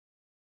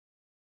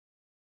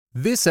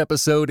This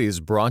episode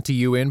is brought to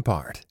you in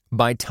part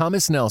by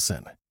Thomas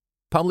Nelson,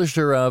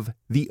 publisher of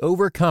The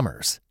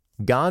Overcomers,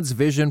 God's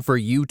Vision for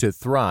You to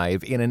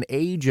Thrive in an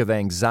Age of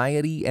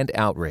Anxiety and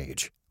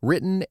Outrage,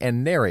 written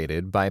and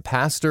narrated by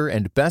pastor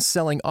and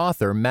best-selling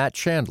author Matt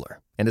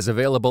Chandler, and is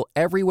available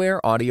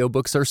everywhere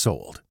audiobooks are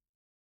sold.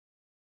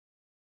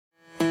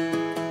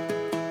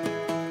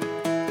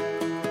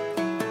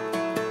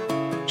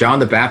 John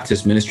the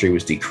Baptist's ministry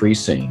was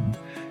decreasing,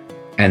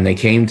 and they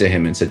came to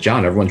him and said,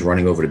 John, everyone's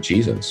running over to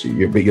Jesus,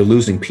 but you're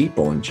losing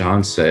people. And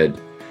John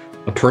said,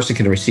 a person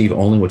can receive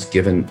only what's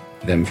given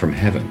them from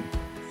heaven.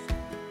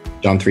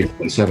 John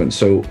 3:27.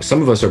 So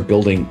some of us are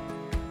building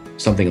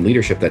something in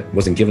leadership that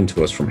wasn't given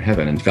to us from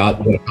heaven. And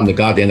God, when it comes to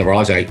God at the end of our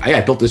lives,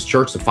 I built this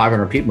church of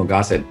 500 people. And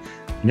God said,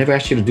 I never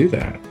asked you to do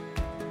that.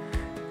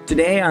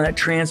 Today on the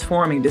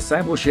Transforming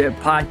Discipleship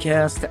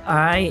podcast,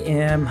 I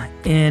am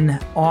in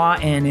awe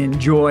and in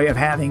joy of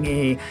having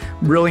a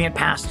brilliant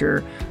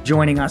pastor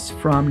joining us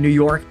from New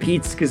York,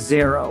 Pete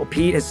Scazzero.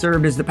 Pete has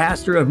served as the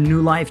pastor of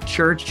New Life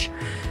Church.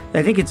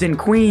 I think it's in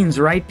Queens,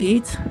 right,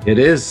 Pete? It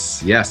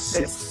is, yes.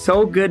 It's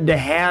so good to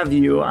have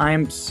you.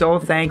 I'm so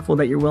thankful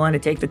that you're willing to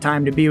take the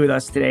time to be with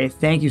us today.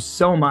 Thank you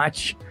so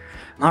much.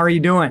 How are you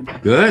doing?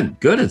 Good.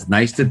 It's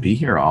nice to be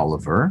here,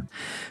 Oliver.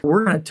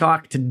 We're going to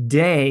talk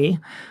today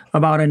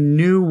about a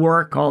new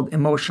work called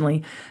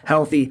Emotionally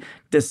Healthy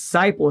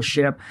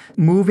Discipleship,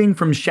 moving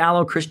from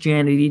shallow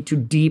Christianity to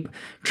deep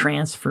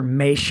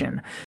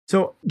transformation.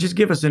 So just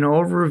give us an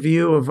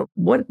overview of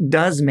what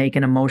does make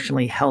an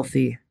emotionally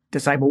healthy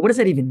disciple. What does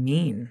that even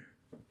mean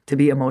to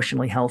be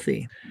emotionally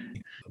healthy?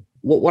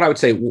 What I would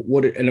say,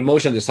 what an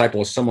emotional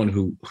disciple is someone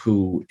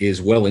who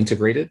is well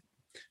integrated,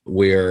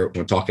 where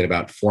we're talking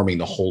about forming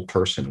the whole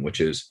person,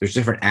 which is there's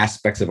different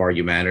aspects of our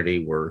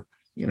humanity. We're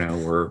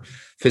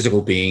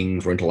physical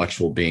beings, we're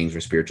intellectual beings, we're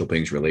spiritual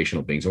beings,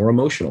 relational beings, and we're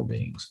emotional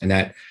beings. And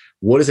that,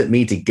 what does it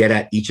mean to get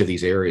at each of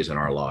these areas in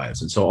our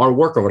lives? And so our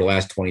work over the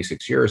last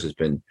 26 years has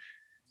been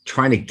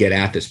trying to get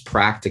at this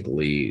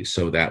practically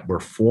so that we're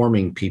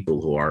forming people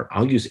who are,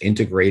 I'll use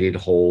integrated,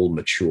 whole,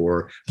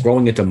 mature,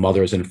 growing into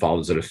mothers and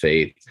fathers of the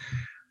faith.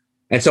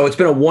 And so it's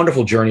been a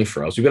wonderful journey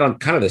for us. We've been on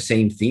kind of the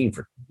same theme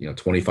for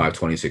 25,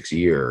 26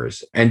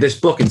 years. And this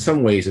book in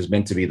some ways was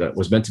meant to be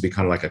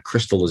kind of like a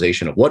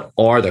crystallization of what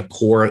are the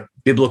core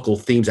biblical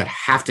themes that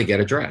have to get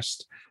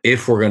addressed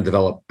if we're going to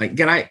develop,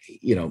 again,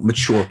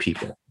 mature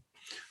people.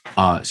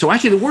 So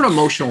actually the word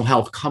emotional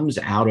health comes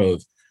out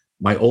of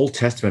my Old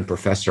Testament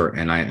professor,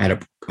 and I had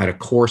a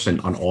course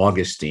on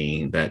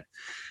Augustine that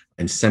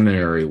in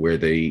seminary where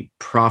the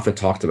prophet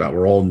talked about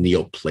we're all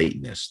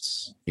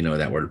Neoplatonists,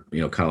 that we're,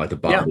 kind of like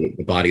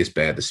the body is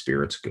bad, the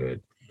spirit's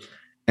good.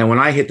 And when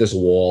I hit this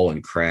wall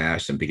and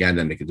crashed and began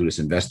to do this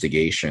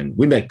investigation,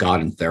 we met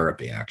God in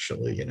therapy,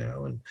 actually,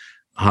 and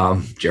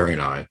Jerry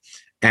and I.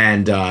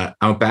 And I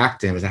went back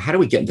to him and said, how do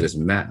we get into this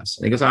mess?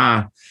 And he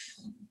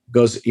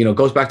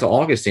goes back to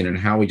Augustine and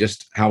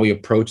how we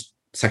approach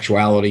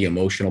sexuality,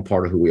 emotional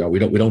part of who we are. We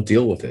don't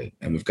deal with it.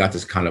 And we've got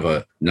this kind of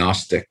a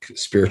Gnostic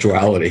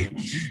spirituality.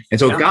 And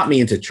so it got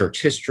me into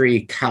church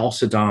history,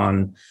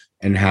 Chalcedon,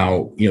 and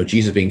how,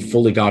 Jesus being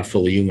fully God,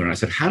 fully human. And I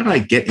said, how did I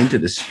get into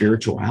this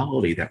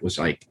spirituality that was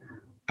like,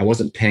 I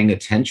wasn't paying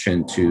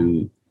attention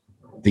to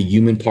the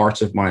human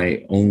parts of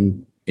my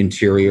own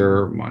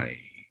interior, my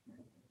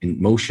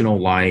emotional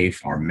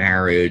life, our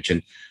marriage.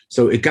 And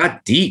so it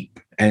got deep.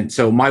 And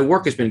so my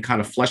work has been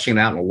kind of fleshing it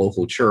out in a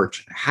local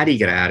church. How do you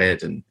get at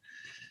it? And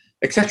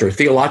et cetera,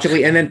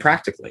 theologically and then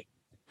practically.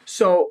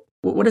 So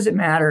what does it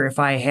matter if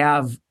I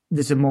have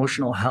this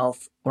emotional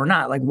health or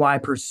not? Like, why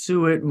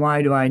pursue it?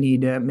 Why do I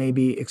need to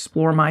maybe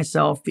explore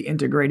myself, the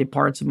integrated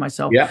parts of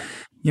myself? Yeah.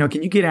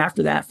 Can you get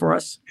after that for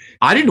us?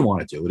 I didn't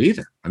want to do it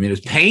either. I mean, it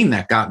was pain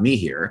that got me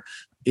here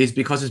is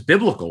because it's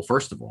biblical,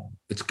 first of all.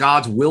 It's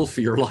God's will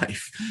for your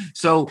life.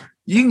 So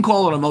you can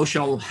call it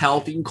emotional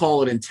health, you can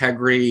call it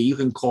integrity, you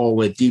can call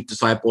it deep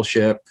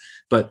discipleship,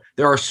 but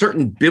there are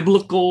certain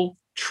biblical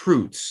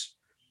truths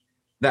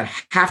that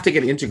have to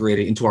get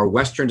integrated into our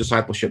Western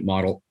discipleship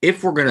model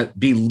if we're going to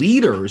be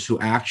leaders who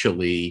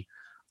actually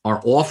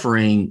are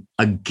offering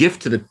a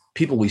gift to the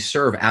people we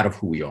serve out of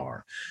who we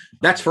are.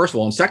 That's first of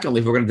all. And secondly,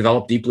 if we're going to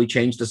develop deeply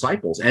changed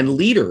disciples and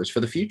leaders for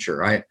the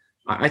future.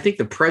 I think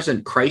the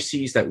present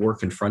crises that we're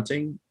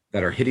confronting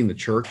that are hitting the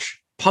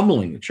church,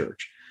 pummeling the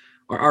church,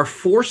 are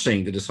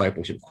forcing the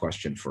discipleship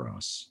question for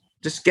us.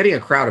 Just getting a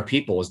crowd of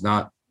people is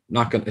not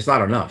enough. It's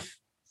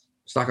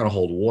not going to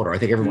hold water. I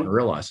think everyone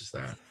realizes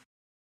that.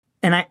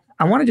 And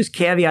I want to just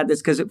caveat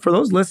this because for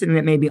those listening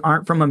that maybe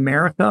aren't from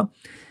America,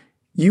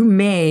 you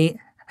may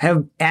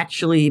have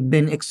actually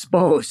been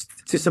exposed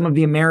to some of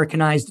the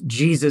Americanized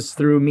Jesus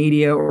through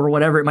media or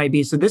whatever it might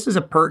be. So this is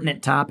a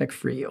pertinent topic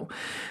for you.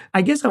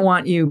 I guess I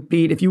want you,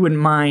 Pete, if you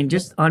wouldn't mind,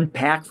 just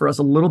unpack for us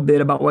a little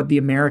bit about what the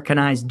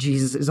Americanized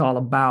Jesus is all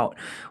about.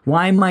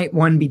 Why might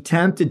one be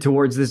tempted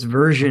towards this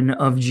version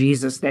of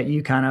Jesus that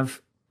you kind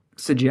of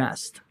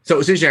suggest? So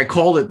essentially, I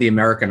called it the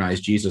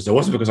Americanized Jesus. It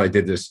wasn't because I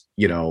did this,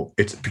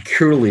 it's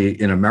peculiarly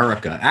in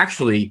America.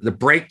 Actually, the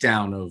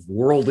breakdown of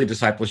worldly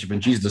discipleship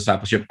and Jesus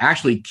discipleship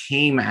actually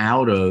came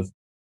out of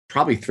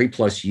probably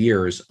 3+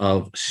 years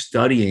of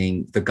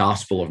studying the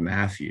Gospel of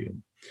Matthew.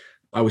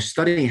 I was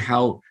studying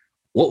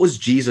what was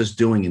Jesus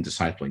doing in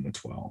discipling the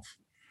 12?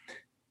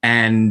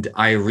 And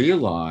I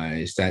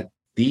realized that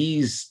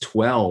these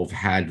 12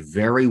 had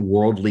very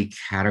worldly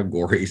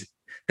categories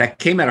that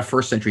came out of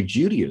first century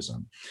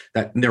Judaism,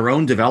 that in their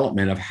own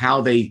development of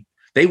how they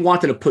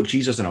wanted to put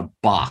Jesus in a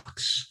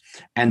box,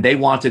 and they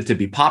wanted to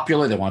be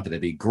popular. They wanted to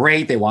be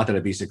great. They wanted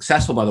to be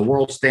successful by the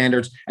world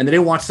standards, and they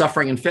didn't want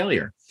suffering and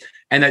failure.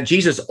 And that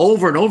Jesus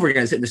over and over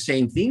again is hitting the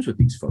same themes with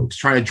these folks,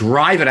 trying to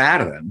drive it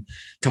out of them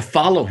to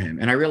follow him.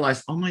 And I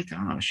realized, oh my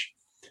gosh,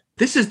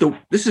 this is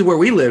where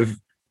we live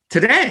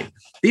today.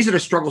 These are the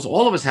struggles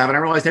all of us have. And I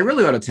realized they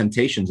really are the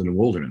temptations in the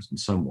wilderness in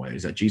some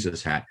ways that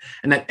Jesus had.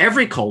 And that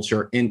every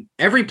culture in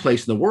every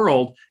place in the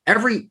world,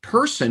 every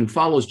person who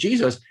follows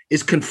Jesus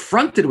is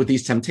confronted with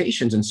these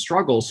temptations and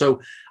struggles.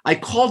 So I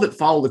called it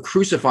Follow the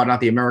Crucified,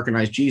 not the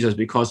Americanized Jesus,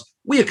 because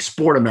we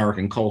export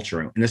American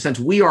culture. In a sense,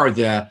 we are as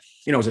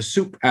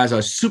a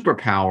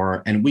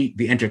superpower, and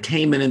the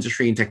entertainment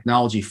industry and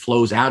technology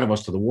flows out of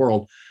us to the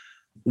world.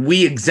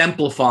 We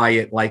exemplify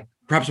it like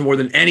perhaps more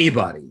than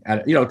anybody.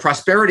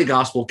 Prosperity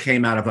gospel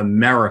came out of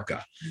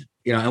America,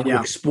 and we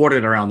exported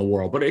it around the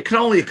world, but it can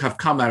only have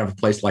come out of a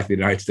place like the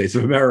United States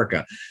of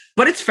America.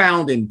 But it's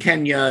found in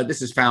Kenya.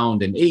 This is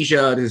found in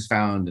Asia. This is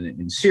found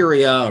in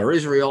Syria or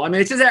Israel. I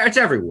mean, it's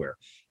everywhere.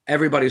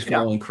 Everybody's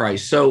following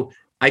Christ. So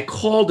I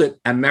called it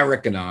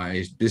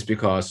Americanized just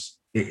because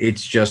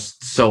it's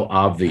just so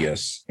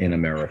obvious in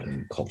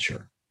American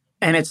culture.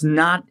 And it's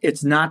not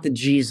the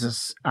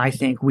Jesus, I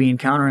think, we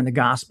encounter in the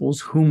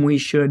Gospels, whom we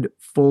should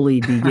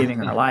fully be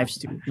giving our lives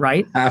to,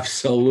 right?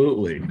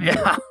 Absolutely.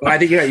 Yeah. But I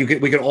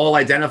think we can all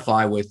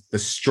identify with the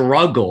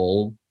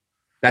struggle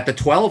that the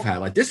 12 had.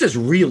 Like, this is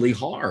really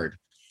hard.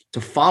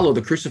 To follow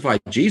the crucified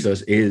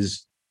Jesus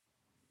is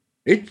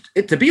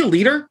to be a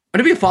leader and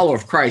to be a follower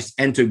of Christ,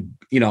 and to,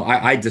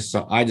 I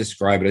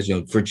describe it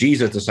as, for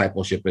Jesus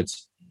discipleship,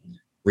 it's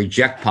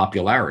reject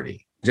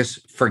popularity.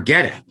 Just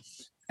forget it.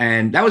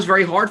 And that was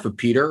very hard for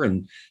Peter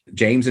and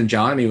James and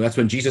John. I mean, that's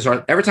when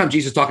every time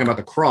Jesus is talking about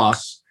the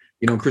cross,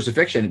 in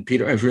crucifixion,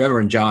 Peter, if you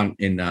remember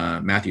in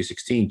Matthew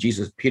 16,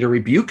 Peter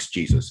rebukes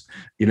Jesus,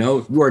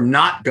 you are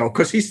not go,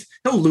 because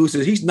he'll lose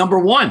it. He's number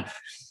one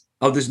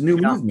of this new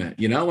movement,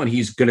 and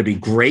he's going to be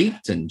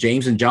great. And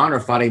James and John are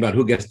fighting about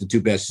who gets the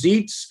 2 best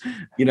seats,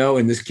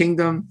 in this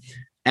kingdom.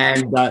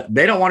 And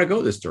they don't want to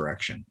go this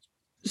direction.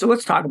 So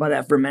let's talk about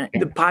that for a minute.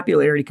 The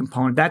popularity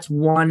component, that's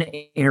one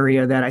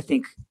area that I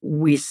think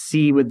we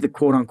see with the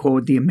quote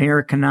unquote, the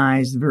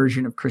Americanized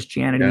version of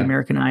Christianity,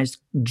 Americanized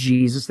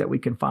Jesus that we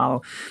can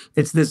follow.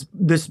 It's this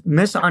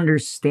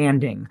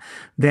misunderstanding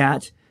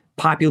that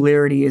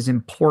popularity is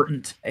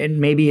important. And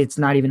maybe it's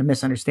not even a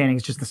misunderstanding.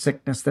 It's just the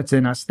sickness that's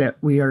in us that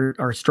we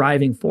are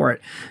striving for it.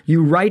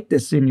 You write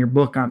this in your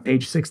book on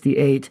page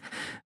 68.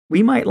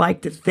 We might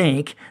like to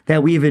think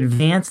that we've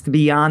advanced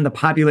beyond the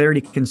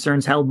popularity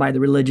concerns held by the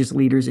religious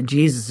leaders in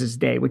Jesus'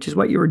 day, which is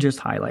what you were just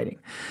highlighting.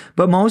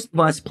 But most of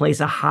us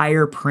place a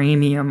higher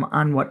premium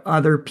on what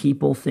other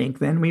people think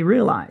than we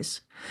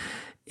realize.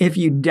 If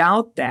you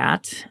doubt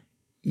that,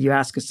 you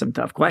ask us some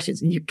tough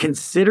questions. And you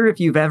consider if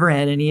you've ever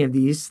had any of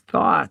these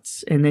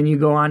thoughts. And then you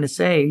go on to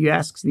say, you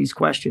ask these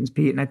questions,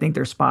 Pete, and I think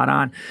they're spot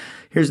on.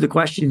 Here's the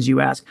questions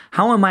you ask.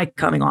 How am I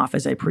coming off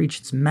as I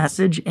preach this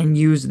message and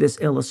use this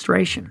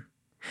illustration?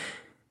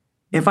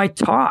 If I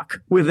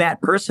talk with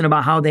that person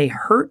about how they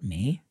hurt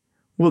me,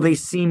 will they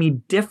see me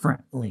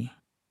differently?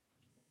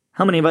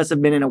 How many of us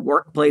have been in a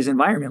workplace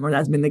environment where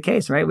that's been the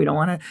case, right? We don't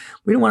want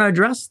to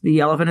address the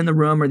elephant in the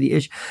room or the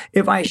issue.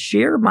 If I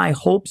share my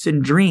hopes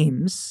and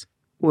dreams,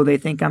 will they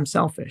think I'm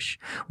selfish?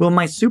 Will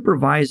my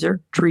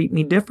supervisor treat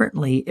me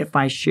differently if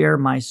I share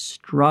my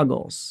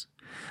struggles?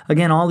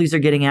 Again, all these are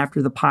getting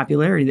after the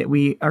popularity that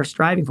we are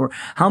striving for.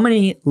 How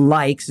many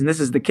likes, and this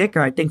is the kicker,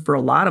 I think, for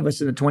a lot of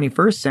us in the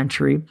 21st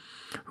century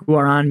who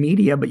are on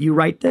media, but you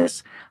write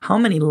this, how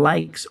many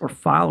likes or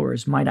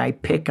followers might I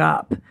pick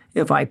up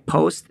if I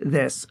post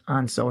this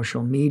on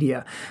social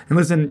media? And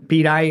listen,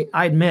 Pete, I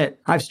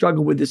admit I've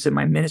struggled with this in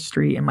my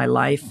ministry, in my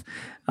life.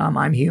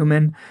 I'm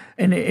human.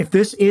 And if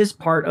this is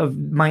part of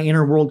my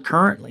inner world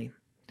currently,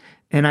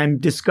 and I'm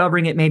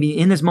discovering it maybe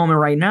in this moment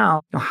right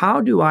now, how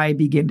do I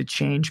begin to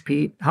change,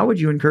 Pete? How would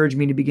you encourage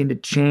me to begin to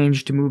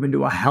change, to move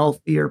into a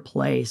healthier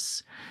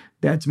place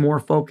that's more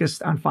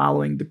focused on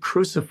following the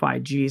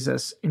crucified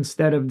Jesus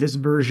instead of this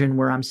version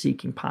where I'm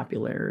seeking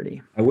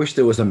popularity? I wish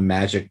there was a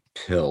magic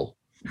pill.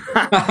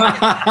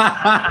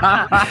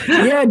 Yeah,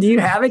 do you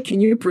have it?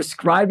 Can you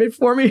prescribe it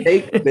for me?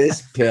 Take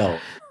this pill.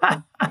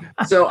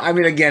 So, I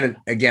mean, again,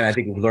 I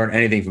think if we learn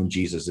anything from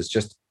Jesus, it's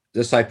just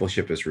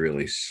discipleship is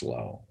really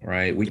slow,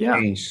 right? We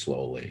change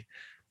slowly.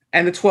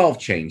 And the 12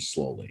 changed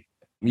slowly.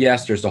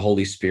 Yes, there's the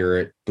Holy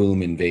Spirit,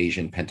 boom,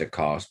 invasion,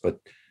 Pentecost,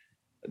 but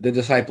the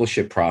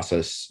discipleship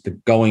process, the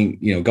going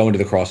to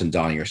the cross and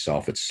dying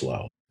yourself, it's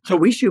slow. So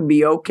we should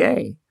be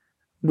okay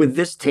with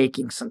this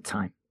taking some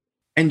time.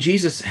 And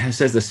Jesus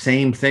says the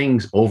same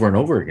things over and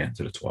over again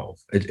to the 12.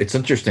 It's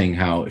interesting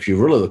how, if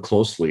you really look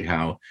closely,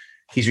 how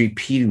he's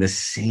repeating the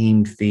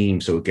same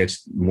theme, so it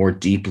gets more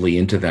deeply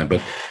into them.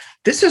 But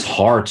this is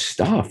hard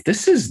stuff.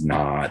 This is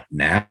not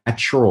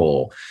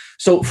natural.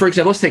 So, for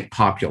example, let's take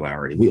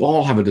popularity. We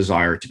all have a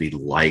desire to be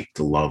liked,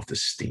 loved,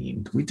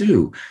 esteemed. We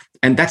do.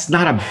 And that's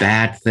not a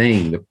bad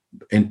thing.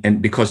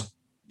 And because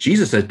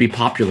Jesus says, be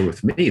popular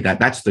with me,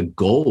 that's the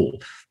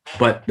goal.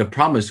 But the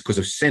problem is, because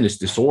of sin, it's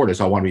disorder.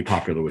 So I want to be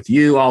popular with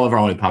you, Oliver.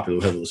 I want to be popular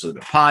with whoever listens to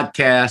the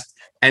podcast.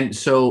 And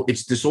so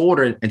it's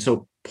disorder. And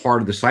so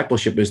part of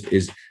discipleship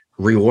is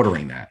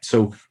reordering that.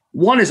 So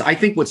one is, I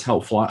think what's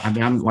helpful, I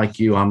mean, I'm like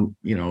you,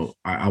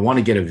 I want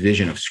to get a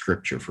vision of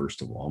scripture,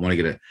 first of all.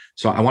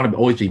 I want to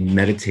always be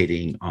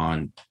meditating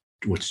on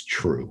what's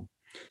true.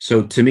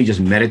 So to me, just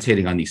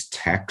meditating on these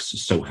texts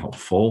is so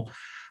helpful,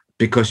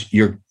 because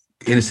you're,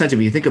 in a sense, if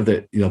you think of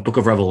the book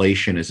of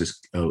Revelation as this,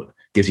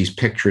 gives these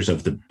pictures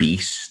of the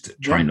beast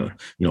trying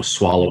to,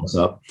 swallow us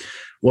up.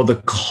 Well,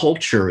 the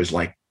culture is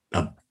like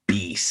a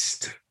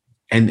beast.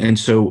 And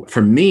so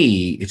for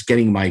me, it's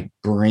getting my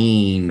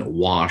brain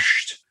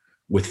washed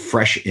with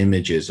fresh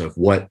images of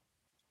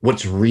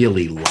what's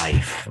really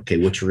life, okay,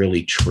 what's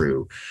really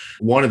true.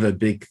 One of the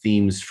big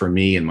themes for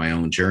me in my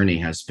own journey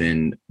has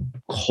been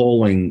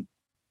calling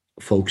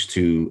folks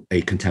to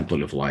a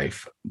contemplative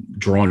life,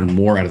 drawn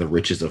more out of the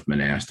riches of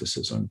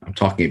monasticism. I'm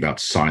talking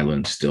about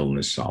silence,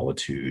 stillness,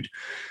 solitude,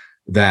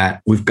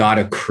 that we've got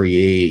to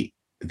create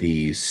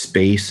these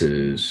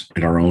spaces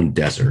in our own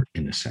desert,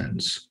 in a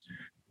sense,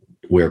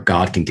 where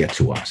God can get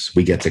to us.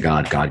 We get to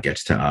God, God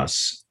gets to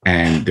us.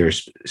 And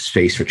there's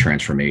space for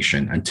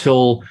transformation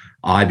until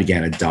I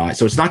began to dive.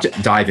 So it's not to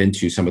dive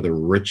into some of the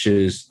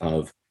riches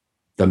of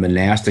the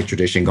monastic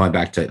tradition, going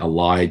back to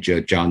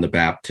Elijah, John the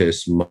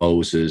Baptist,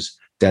 Moses,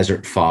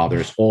 desert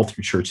fathers, all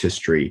through church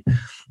history.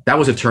 That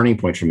was a turning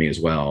point for me as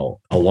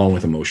well, along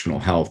with emotional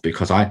health,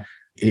 because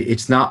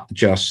it's not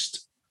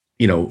just,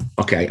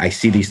 okay, I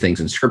see these things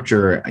in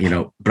scripture,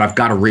 but I've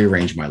got to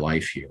rearrange my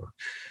life here,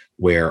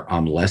 where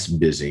I'm less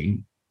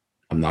busy,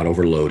 I'm not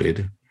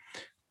overloaded.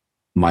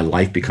 My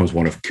life becomes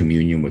one of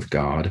communion with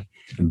God.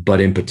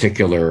 But in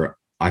particular,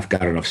 I've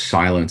got enough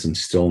silence and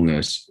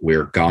stillness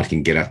where God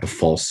can get at the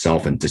false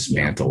self and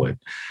dismantle it.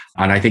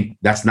 And I think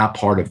that's not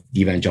part of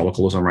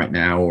evangelicalism right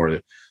now,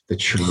 or the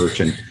church.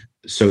 And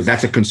so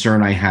that's a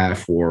concern I have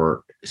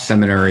for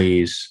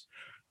seminaries,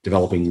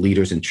 developing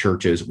leaders in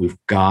churches. We've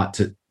got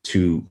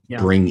to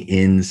bring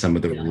in some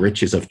of the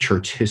riches of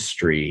church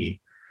history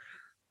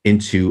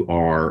into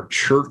our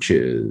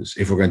churches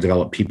if we're going to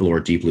develop people who are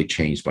deeply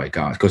changed by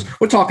God. Because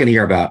we're talking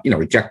here about,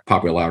 reject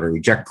popularity,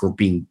 reject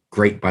being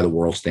great by the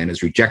world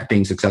standards, reject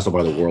being successful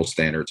by the world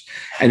standards,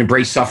 and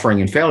embrace suffering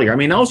and failure. I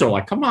mean, those are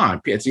like, come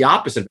on, it's the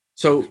opposite.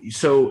 So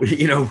this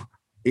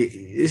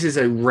is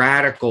a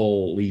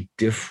radically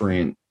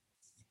different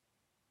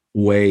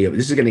way of,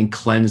 this is getting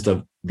cleansed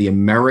of the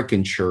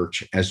American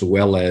church as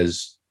well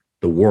as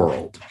the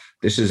world.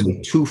 This is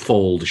a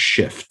twofold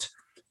shift.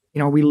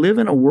 We live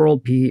in a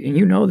world, Pete, and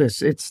you know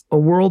this. It's a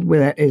world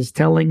that is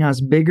telling us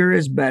bigger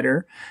is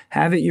better,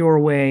 have it your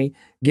way,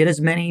 get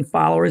as many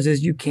followers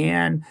as you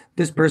can.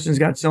 This person's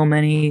got so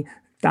many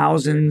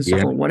thousands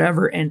or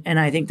whatever. And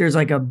I think there's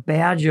like a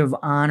badge of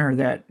honor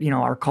that,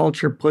 our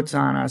culture puts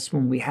on us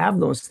when we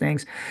have those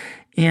things.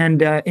 And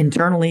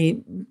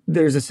internally,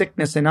 there's a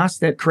sickness in us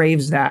that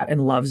craves that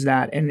and loves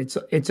that. And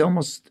it's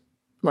almost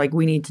like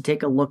we need to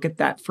take a look at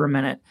that for a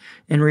minute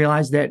and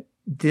realize that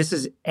this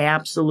is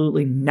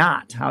absolutely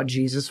not how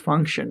Jesus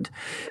functioned.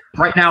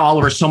 Right now,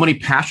 Oliver, so many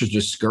pastors are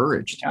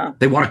discouraged. Yeah.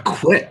 They want to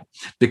quit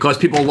because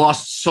people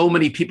lost so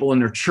many people in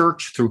their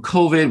church through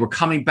COVID. We're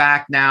coming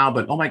back now,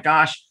 but oh my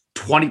gosh,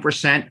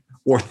 20%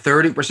 or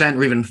 30%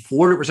 or even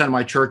 40% of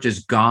my church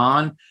is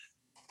gone.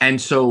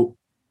 And so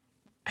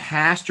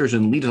pastors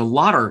and leaders, a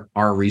lot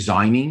are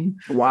resigning.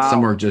 Wow.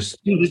 Some are just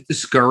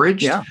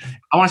discouraged. Yeah.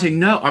 I want to say,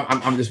 no,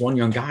 I'm this one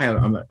young guy.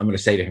 I'm going to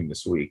say to him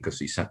this week, because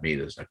he sent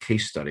me a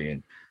case study,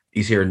 and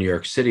he's here in New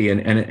York City,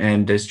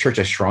 and his church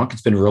has shrunk.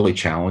 It's been really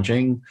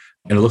challenging,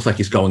 and it looks like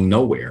he's going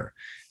nowhere.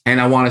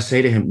 And I want to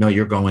say to him, no,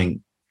 you're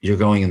going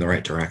in the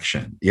right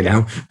direction,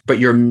 but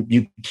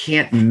you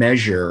can't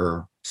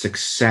measure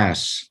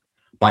success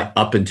by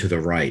up and to the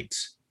right,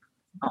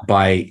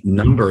 by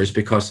numbers,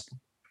 because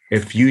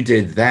if you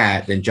did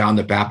that, then John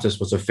the Baptist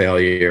was a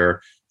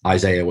failure,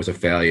 Isaiah was a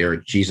failure,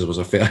 Jesus was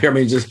a failure. I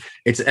mean,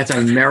 it's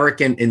an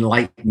American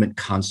Enlightenment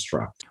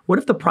construct. What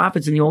if the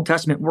prophets in the Old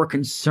Testament were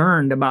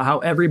concerned about how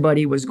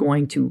everybody was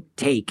going to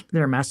take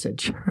their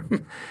message?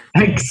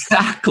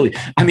 Exactly.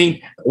 I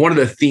mean, one of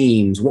the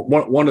themes,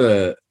 one of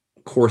the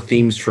core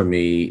themes for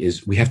me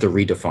is we have to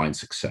redefine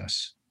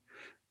success.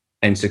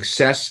 And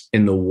success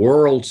in the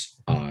world's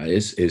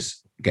eyes is,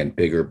 again,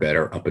 bigger,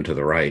 better, up and to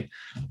the right.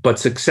 But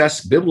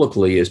success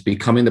biblically is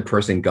becoming the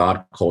person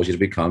God calls you to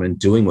become and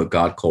doing what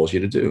God calls you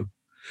to do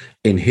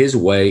in his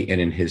way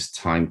and in his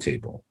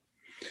timetable.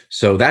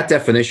 So that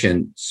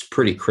definition is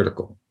pretty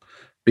critical,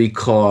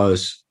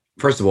 because,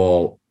 first of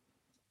all,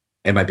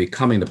 am I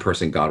becoming the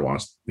person God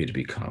wants me to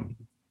become?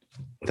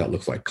 That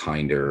looks like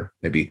kinder,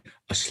 maybe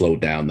a slow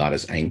down, not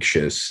as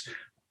anxious,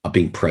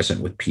 being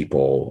present with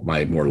people,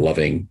 my more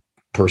loving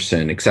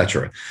person,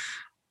 etc.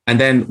 And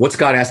then what's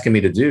God asking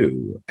me to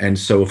do? And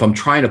so if I'm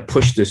trying to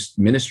push this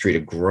ministry to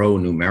grow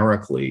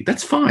numerically,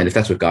 that's fine if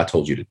that's what God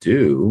told you to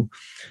do.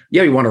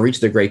 Yeah, you want to reach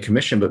the Great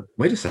Commission, but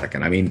wait a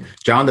second. I mean,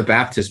 John the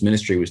Baptist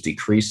ministry was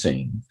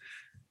decreasing.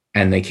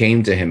 And they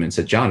came to him and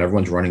said, John,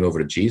 everyone's running over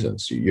to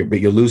Jesus,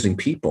 but you're losing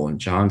people. And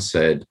John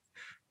said,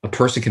 a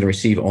person can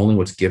receive only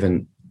what's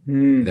given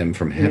them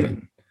from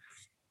heaven.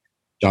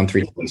 John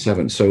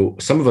 3:27. So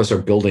some of us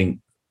are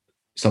building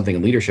something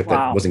in leadership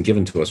that wasn't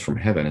given to us from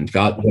heaven. And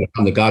God, when it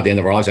comes to God at the end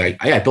of our lives,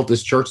 I built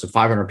this church of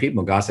 500 people.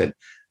 And God said,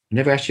 I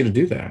never asked you to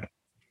do that.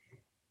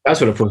 That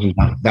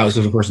was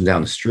a person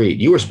down the street.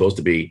 You were supposed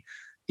to be,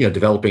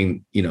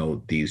 developing,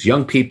 these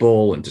young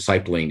people and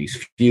discipling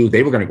these few.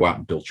 They were going to go out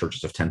and build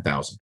churches of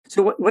 10,000.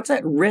 So what's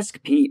that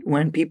risk, Pete,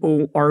 when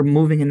people are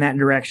moving in that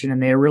direction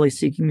and they are really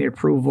seeking the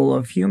approval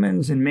of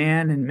humans and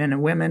men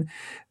and women,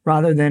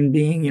 rather than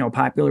being,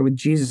 popular with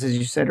Jesus, as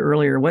you said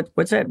earlier?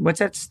 What's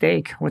at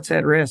stake? What's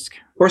at risk?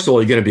 First of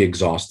all, you're going to be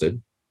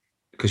exhausted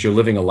because you're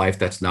living a life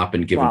that's not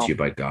been given to you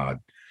by God.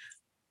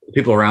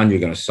 People around you are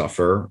going to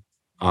suffer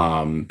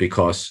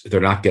because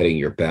they're not getting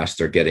your best.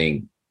 They're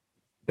getting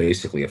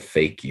basically a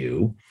fake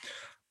you.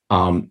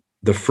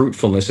 The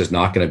fruitfulness is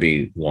not going to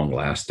be long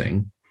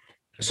lasting.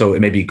 So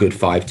it may be good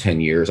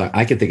 5-10 years.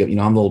 I can think of, I'm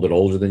a little bit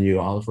older than you,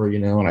 Oliver,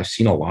 and I've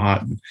seen a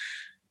lot. And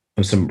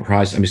I'm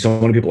surprised. I mean,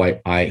 so many people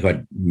I who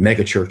had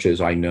mega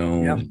churches I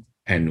know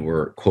and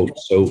were, quote,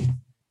 so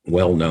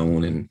well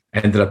known and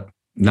ended up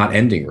not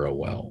ending real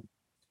well.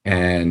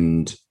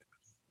 And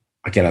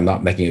again, I'm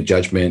not making a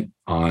judgment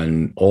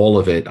on all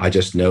of it. I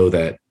just know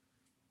that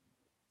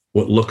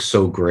what looks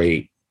so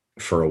great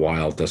for a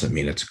while doesn't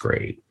mean it's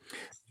great.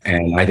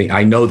 And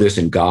I know this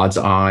in God's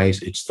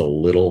eyes. It's the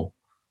little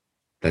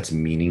that's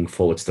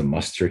meaningful. It's the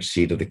mustard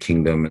seed of the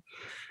kingdom.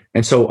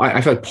 And so I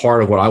feel like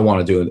part of what I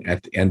want to do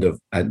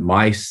at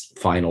my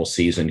final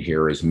season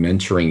here is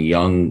mentoring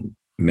young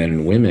men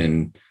and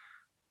women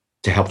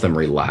to help them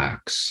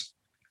relax.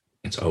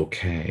 It's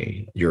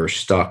okay. You're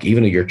stuck.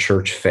 Even if your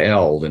church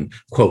failed and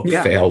quote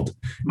failed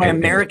by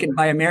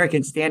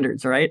American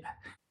standards, right?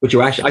 But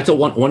I told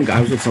one guy,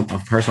 I was with a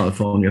person on the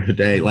phone the other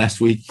day,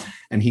 last week,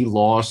 and he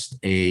lost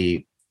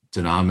a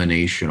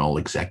denominational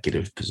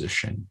executive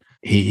position.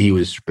 He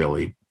was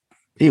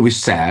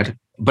sad,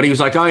 but he was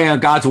like, oh yeah,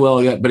 God's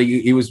will. But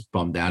he was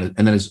bummed out. And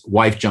then his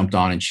wife jumped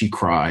on and she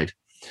cried.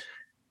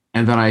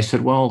 And then I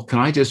said, well, can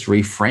I just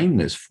reframe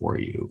this for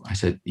you? I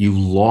said, you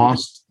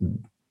lost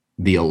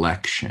the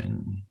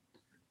election,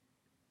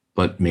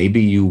 but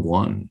maybe you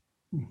won.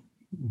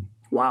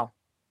 Wow.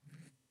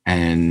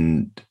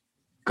 And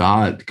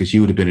God, because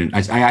you would have been I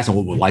asked him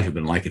what would life have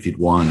been like if you'd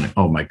won.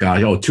 Oh my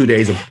God, 2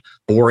 days of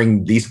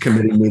boring these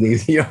committee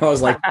meetings. I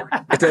was like,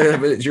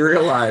 but you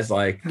realize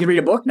you can read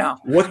a book now.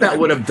 What that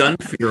would have done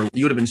for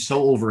you would have been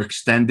so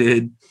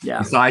overextended. Yeah.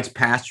 Besides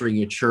pastoring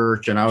your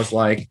church. And I was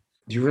like,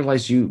 do you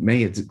realize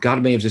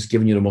God may have just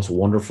given you the most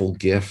wonderful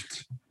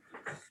gift,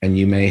 and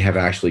you may have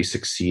actually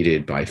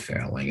succeeded by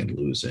failing and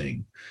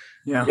losing.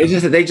 Yeah. It's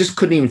just that they just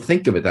couldn't even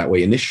think of it that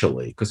way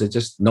initially,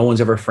 because no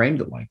one's ever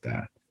framed it like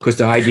that. Because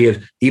the idea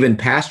of even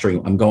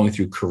pastoring, I'm going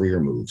through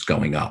career moves,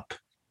 going up.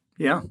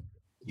 Yeah.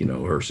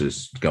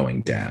 Versus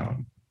going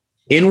down.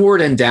 Inward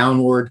and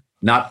downward,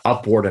 not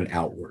upward and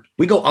outward.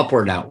 We go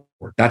upward and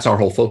outward. That's our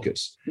whole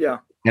focus. Yeah.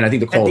 And I think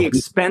the call at the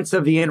expense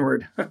of the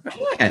inward.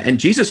 And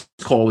Jesus'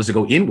 call is to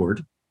go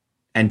inward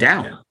and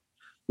down,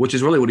 which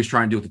is really what he's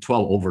trying to do with the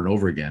 12 over and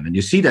over again. And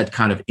you see that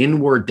kind of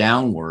inward,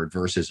 downward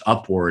versus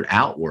upward,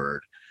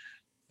 outward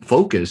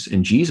focus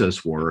in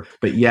Jesus' work,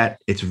 but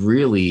yet it's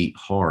really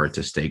hard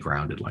to stay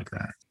grounded like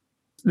that.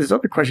 This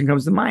other question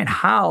comes to mind.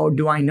 How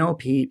do I know,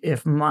 Pete,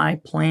 if my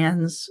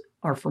plans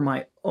are for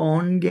my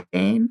own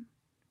gain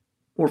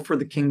or for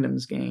the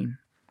kingdom's gain?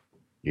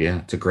 Yeah,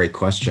 it's a great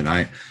question.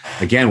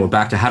 We're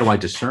back to how do I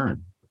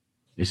discern?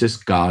 Is this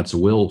God's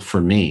will for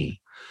me?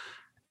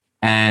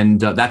 And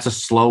that's a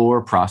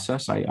slower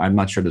process. I'm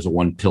not sure there's a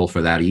one pill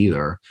for that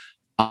either.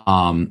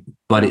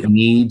 But it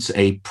needs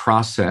a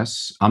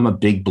process. I'm a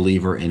big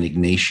believer in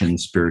Ignatian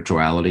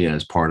spirituality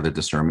as part of the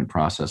discernment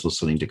process,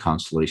 listening to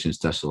constellations,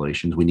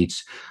 desolations.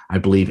 I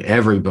believe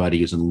everybody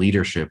who's in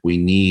leadership, we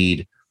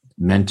need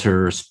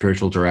mentors,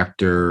 spiritual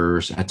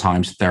directors, at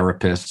times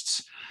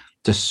therapists,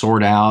 to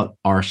sort out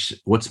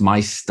what's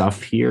my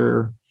stuff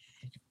here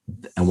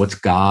and what's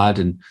God.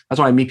 And that's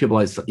why I meet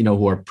people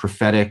who are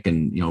prophetic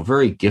and,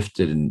 very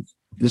gifted. And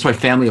this is why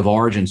family of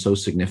origin is so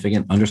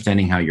significant,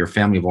 understanding how your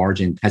family of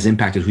origin has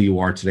impacted who you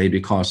are today,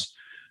 because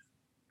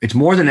it's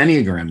more than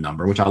Enneagram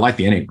number, which I like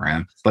the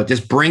Enneagram, but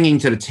just bringing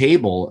to the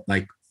table,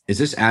 is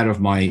this out of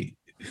my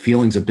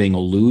feelings of being a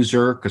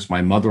loser? Because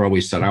my mother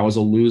always said I was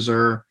a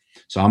loser.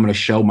 So I'm going to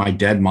show my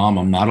dead mom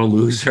I'm not a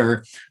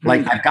loser.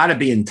 I've got to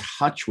be in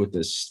touch with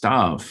this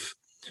stuff.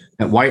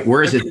 And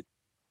where is it?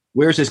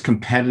 where's this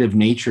competitive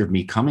nature of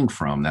me coming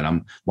from?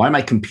 Why am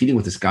I competing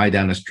with this guy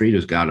down the street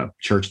who's got a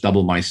church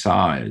double my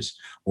size,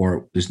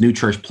 or this new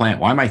church plant?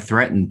 Why am I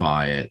threatened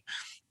by it?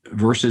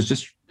 Versus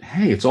just,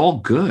 hey, it's all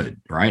good,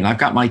 right? And I've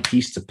got my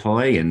piece to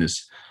play in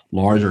this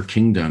larger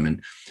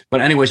kingdom.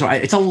 But anyway, so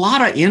it's a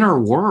lot of inner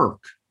work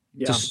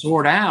to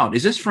sort out.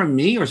 Is this from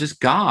me or is this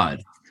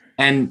God?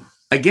 And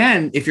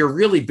again, if you're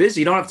really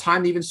busy, you don't have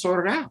time to even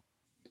sort it out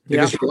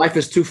because your life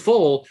is too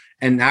full.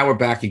 And now we're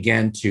back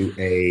again to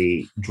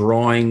a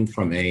drawing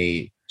from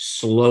a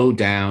slow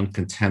down,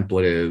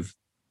 contemplative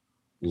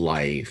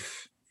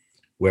life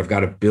where I've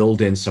got to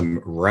build in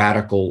some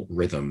radical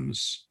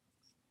rhythms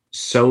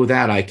so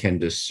that I can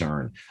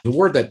discern. The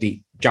word that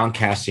John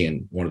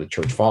Cassian, one of the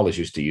church fathers,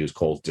 used to use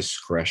called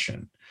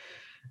discretion.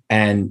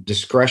 And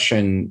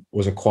discretion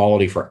was a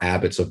quality for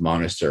abbots of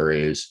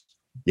monasteries.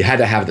 You had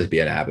to have it to be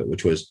an abbot,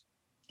 which was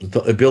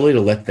the ability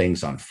to let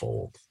things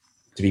unfold,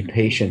 to be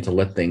patient, to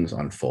let things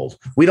unfold.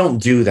 We don't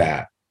do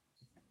that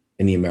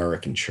in the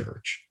American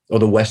church or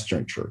the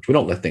Western church. We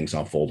don't let things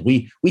unfold.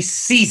 We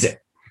seize it.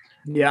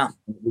 Yeah.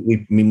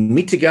 We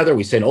meet together,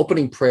 we say an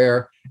opening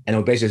prayer, and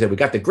we basically say, we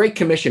got the Great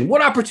Commission.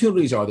 What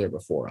opportunities are there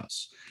before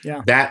us?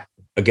 Yeah. That,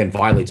 again,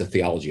 violates a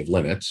theology of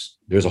limits.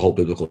 There's a whole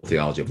biblical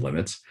theology of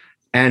limits.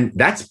 And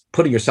that's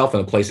putting yourself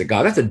in the place of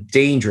God. That's a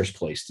dangerous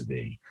place to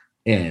be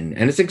in.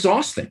 And it's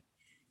exhausting.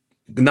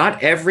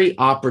 Not every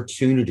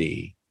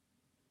opportunity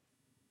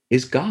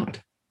is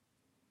God.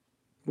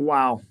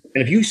 Wow.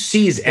 And if you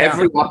seize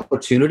every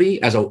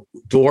opportunity as a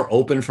door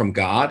open from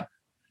God,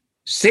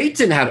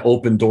 Satan had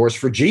open doors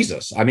for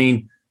Jesus. I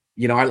mean,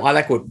 I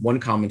like what one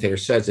commentator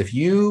says. If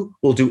you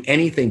will do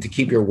anything to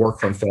keep your work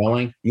from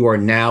failing, you are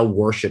now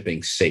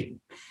worshiping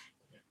Satan,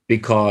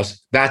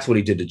 because that's what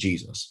he did to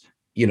Jesus.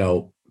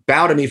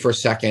 Bow to me for a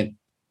second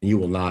and you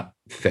will not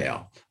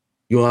fail.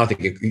 You will not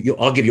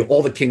I'll give you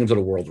all the kingdoms of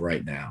the world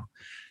right now.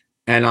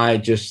 And I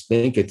just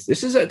think it's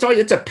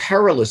a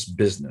perilous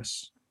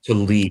business to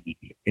lead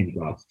in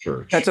God's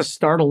church. That's a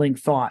startling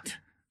thought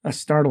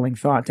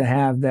to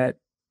have, that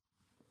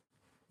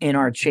in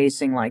our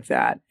chasing like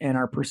that, in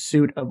our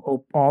pursuit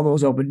of all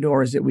those open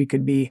doors, that we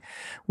could be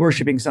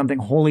worshiping something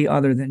wholly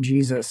other than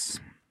Jesus.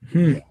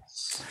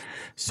 Yes.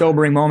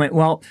 Sobering moment.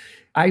 Well,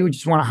 I would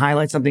just want to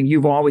highlight something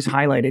you've always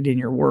highlighted in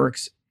your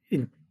works.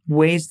 In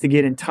ways to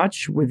get in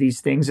touch with these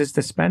things is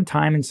to spend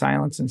time in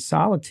silence and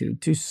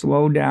solitude, to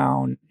slow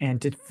down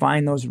and to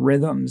find those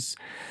rhythms.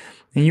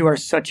 And you are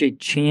such a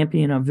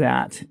champion of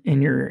that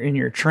in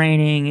your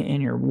training, in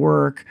your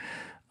work.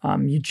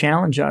 You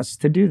challenge us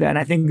to do that. And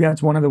I think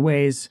that's one of the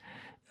ways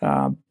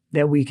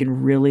that we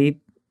can really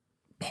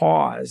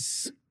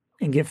pause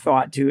and give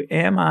thought to,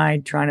 am I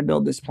trying to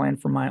build this plan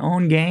for my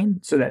own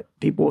gain so that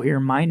people will hear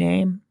my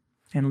name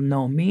and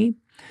know me?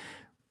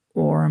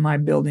 Or am I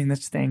building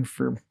this thing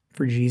for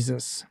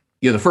Jesus?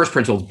 The first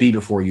principle is be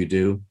before you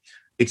do.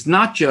 It's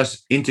not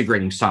just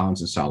integrating silence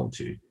and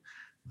solitude,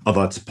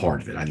 although that's a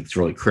part of it. I think it's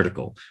really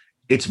critical.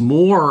 It's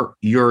more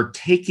you're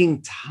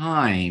taking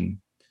time.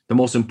 The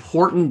most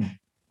important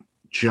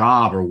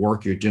job or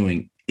work you're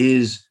doing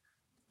is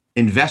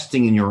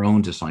investing in your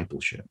own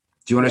discipleship.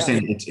 Do you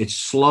understand? Yeah. It's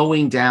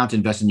slowing down to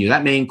invest in you.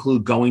 That may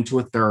include going to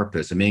a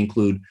therapist. It may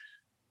include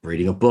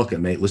reading a book. It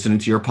may listening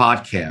to your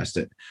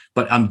podcast.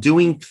 But I'm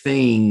doing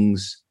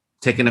things,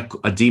 taking a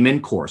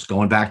DMin course,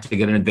 going back to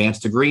get an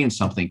advanced degree in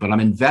something. But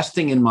I'm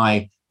investing in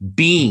my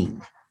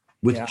being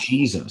with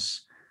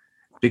Jesus,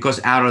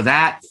 because out of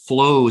that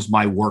flows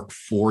my work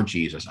for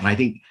Jesus. And I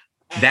think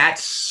that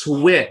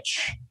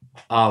switch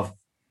of,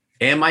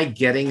 am I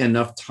getting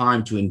enough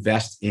time to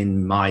invest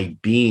in my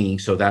being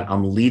so that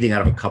I'm leading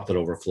out of a cup that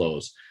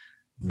overflows?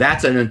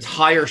 That's an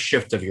entire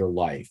shift of your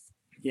life.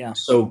 Yeah.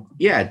 So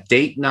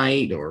date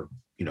night, or,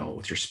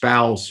 with your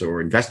spouse, or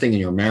investing in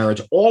your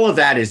marriage, all of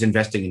that is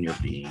investing in your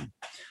being.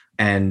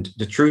 And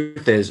the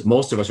truth is,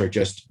 most of us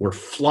we're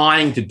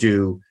flying to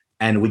do,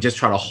 and we just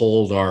try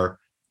to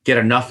get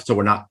enough so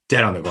we're not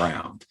dead on the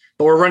ground.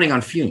 But we're running on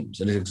fumes,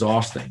 and it's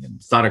exhausting, and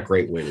it's not a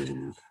great way to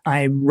live.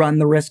 I run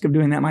the risk of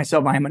doing that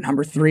myself. I am a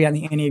number 3 on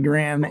the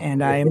Enneagram,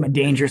 and I am a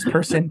dangerous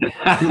person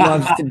who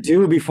loves to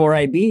do before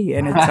I be.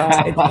 And it's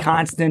a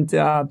constant.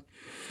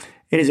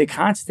 It is a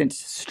constant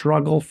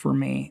struggle for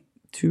me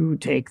to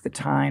take the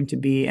time to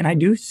be. And I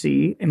do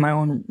see in my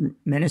own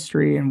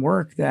ministry and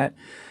work that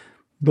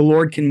the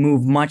Lord can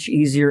move much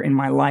easier in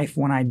my life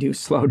when I do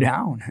slow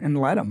down and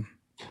let him.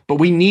 But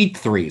we need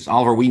 3s,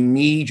 Oliver. We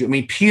need you. I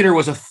mean, Peter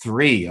was a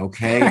 3,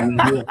 okay? I mean,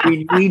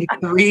 we need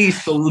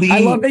 3s to lead. I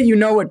love that you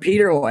know what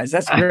Peter was.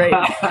 That's great.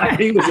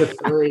 He was a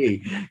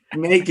 3.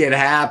 Make it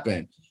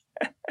happen.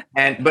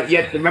 But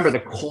yet, remember, the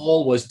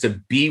call was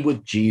to be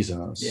with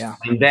Jesus,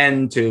 and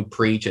then to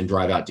preach and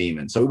drive out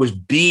demons. So it was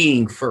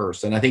being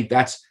first. And I think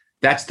that's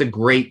the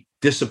great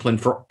discipline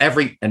for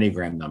every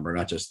Enneagram number,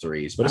 not just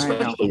 3s, but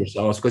especially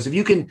yourselves. Because if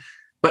you can,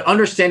 but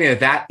understanding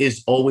that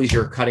is always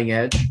your cutting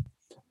edge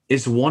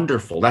is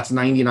wonderful. That's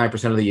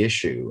 99% of the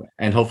issue.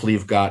 And hopefully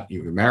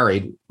you're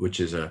married, which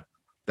is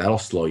that'll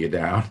slow you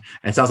down.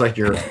 And it sounds like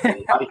you're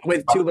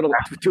with two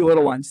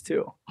little ones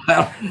too.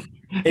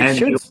 It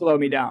should slow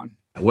me down.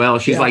 Well,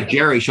 she's like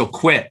Jerry, she'll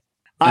quit.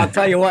 I'll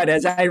tell you what,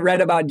 as I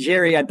read about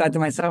Jerry, I thought to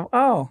myself,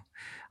 oh,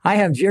 I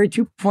have Jerry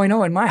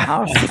 2.0 in my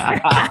house.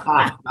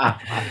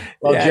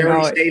 Well,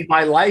 Jerry saved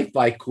my life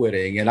by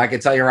quitting. And I can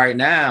tell you right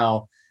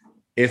now,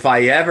 if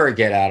I ever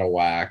get out of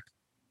whack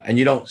and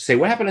you don't say,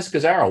 what happened to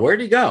Scazzero? Where'd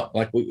he go?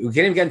 Like, we can't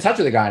even get in touch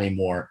with the guy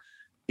anymore.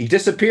 He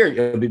disappeared.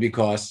 It'll be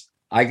because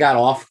I got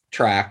off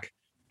track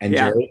and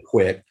Jerry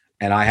quit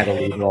and I had to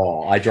leave it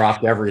all. I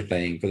dropped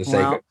everything for the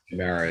sake of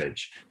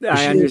marriage.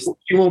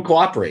 She won't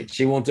cooperate.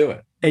 She won't do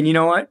it. And you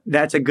know what?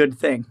 That's a good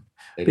thing.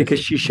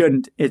 Because she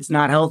shouldn't. It's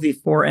not healthy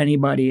for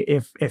anybody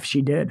if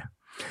she did.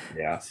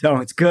 Yeah. So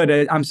it's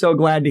good. I'm so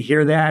glad to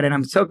hear that, and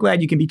I'm so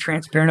glad you can be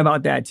transparent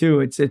about that too.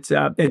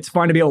 It's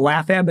fun to be able to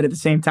laugh at, but at the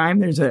same time,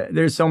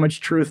 there's so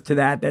much truth to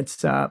that.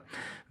 That's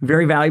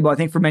very valuable, I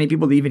think, for many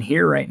people to even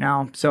hear right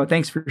now. So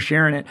thanks for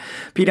sharing it.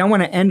 Pete, I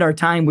want to end our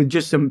time with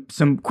just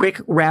some quick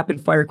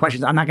rapid fire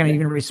questions. I'm not going to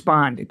even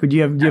respond. Do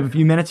you have a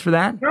few minutes for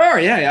that? Sure,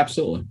 yeah,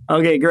 absolutely.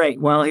 Okay, great.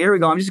 Well, here we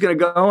go. I'm just going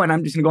to go and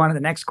I'm just going to go on to the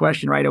next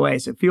question right away.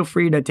 So feel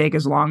free to take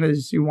as long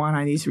as you want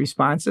on these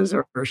responses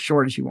or as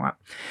short as you want.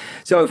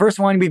 So the first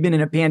one, we've been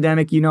in a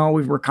pandemic.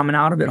 We're coming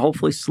out of it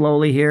hopefully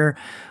slowly here.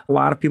 A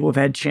lot of people have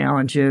had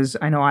challenges.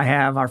 I know I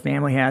have. Our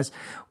family has.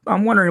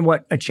 I'm wondering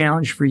what a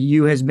challenge for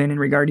you has been in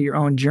regard to your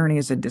own journey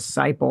as a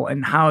disciple,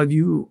 and how have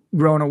you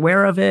grown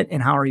aware of it,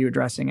 and how are you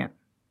addressing it?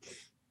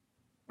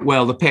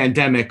 Well, the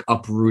pandemic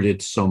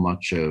uprooted so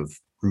much of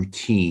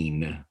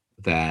routine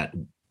that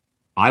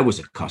I was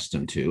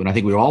accustomed to, and I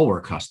think we all were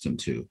accustomed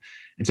to.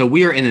 And so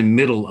we are in the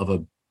middle of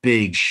a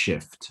big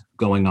shift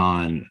going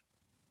on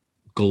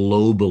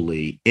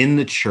globally in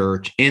the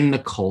church, in the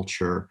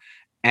culture.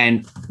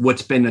 And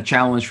what's been a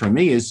challenge for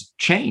me is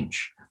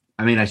change.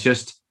 I mean,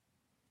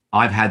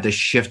 I've had to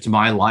shift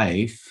my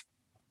life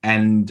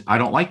and I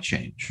don't like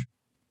change.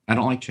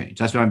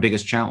 That's my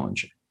biggest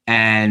challenge.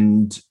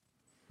 And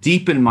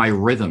deepen my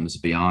rhythms,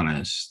 to be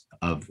honest,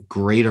 of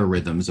greater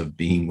rhythms of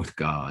being with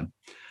God,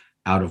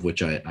 out of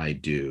which I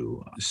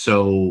do.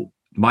 So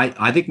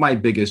I think my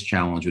biggest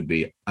challenge would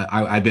be,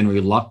 I've been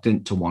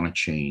reluctant to want to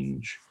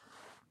change.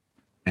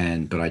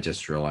 But I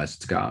just realized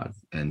it's God.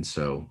 And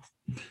so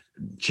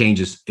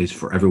change is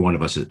for every one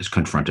of us is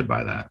confronted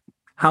by that.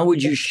 How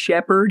would you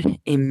shepherd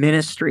a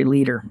ministry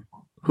leader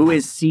who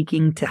is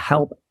seeking to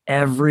help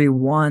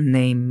everyone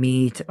they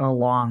meet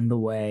along the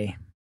way?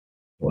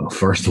 Well,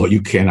 first of all,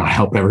 you cannot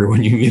help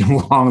everyone you meet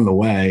along the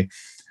way.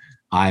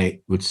 I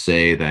would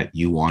say that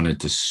you want to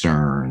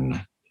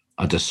discern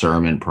a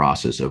discernment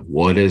process of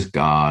what is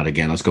God.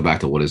 Again, let's go back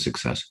to what is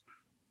success.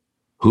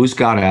 Who's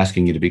God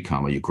asking you to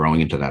become? Are you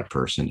growing into that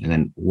person? And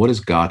then what is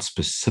God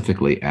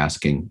specifically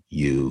asking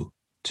you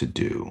to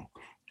do?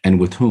 And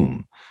with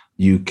whom?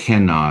 You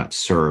cannot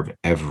serve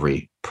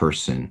every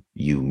person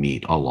you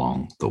meet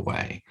along the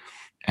way.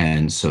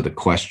 And so the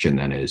question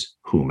then is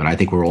whom? And I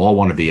think we all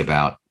want to be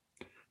about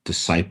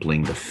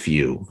discipling the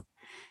few,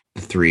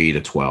 the 3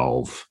 to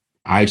 12.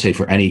 I'd say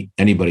for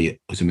anybody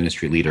who's a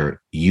ministry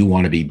leader, you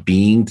want to be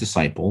being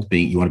discipled,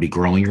 you want to be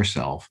growing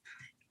yourself,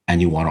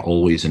 and you want to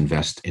always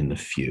invest in the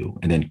few,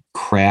 and then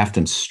craft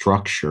and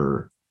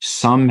structure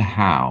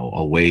somehow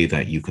a way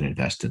that you can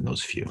invest in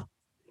those few.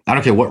 I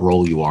don't care what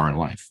role you are in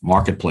life,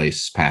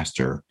 marketplace,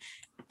 pastor,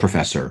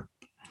 professor.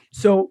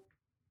 So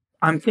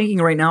I'm thinking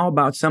right now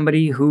about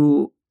somebody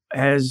who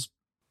has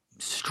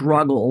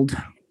struggled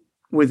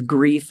with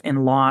grief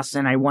and loss.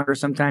 And I wonder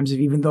sometimes if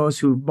even those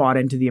who've bought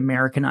into the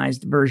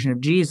Americanized version of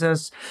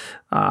Jesus,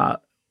 the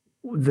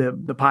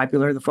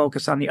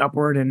focus on the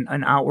upward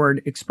and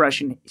outward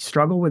expression,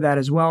 struggle with that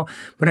as well.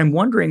 But I'm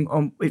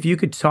wondering if you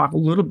could talk a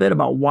little bit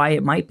about why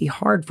it might be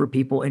hard for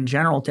people in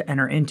general to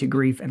enter into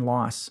grief and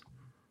loss.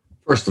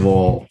 First of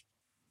all,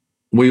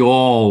 we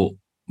all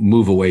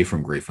move away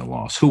from grief and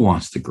loss. Who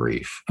wants to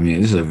grieve? I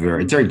mean, this is a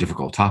very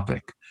difficult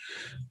topic.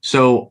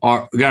 So we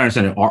got to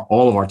understand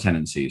all of our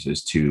tendencies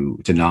is to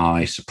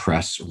deny,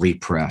 suppress,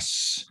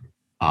 repress,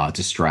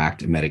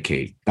 distract, and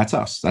medicate. That's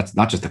us. That's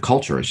not just the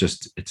culture.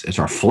 It's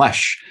our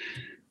flesh.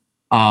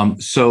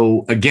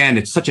 So again,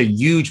 it's such a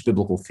huge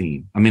biblical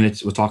theme. I mean,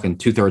 we're talking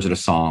 2/3 of the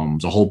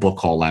Psalms, a whole book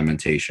called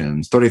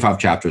Lamentations, 35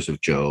 chapters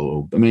of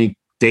Job. I mean,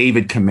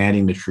 David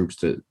commanding the troops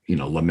to,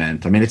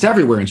 lament. I mean, it's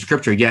everywhere in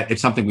scripture, yet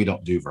it's something we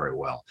don't do very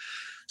well.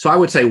 So I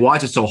would say why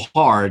is it so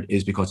hard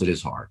is because it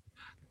is hard.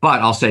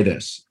 But I'll say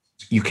this,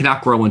 you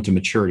cannot grow into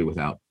maturity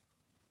without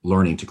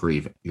learning to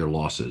grieve your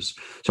losses.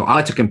 So I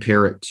like to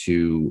compare it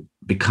to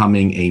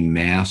becoming a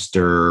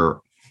master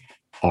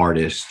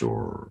artist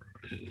or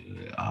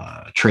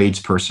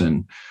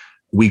tradesperson.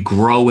 We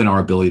grow in our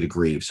ability to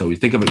grieve. So we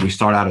think of it, we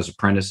start out as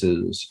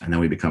apprentices, and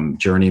then we become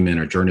journeymen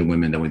or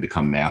journeywomen, then we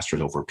become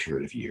masters over a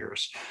period of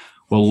years.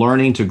 Well,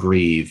 learning to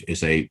grieve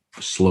is a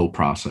slow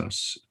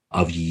process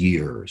of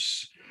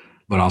years.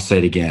 But I'll say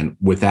it again,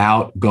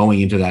 without going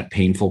into that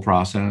painful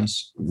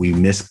process, we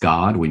miss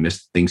God, we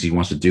miss things he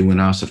wants to do in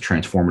us, of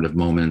transformative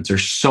moments.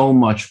 There's so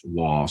much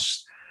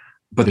lost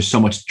but there's so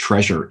much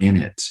treasure in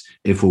it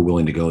if we're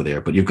willing to go there.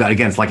 But you've got,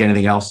 again, it's like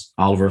anything else,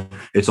 Oliver,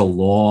 it's a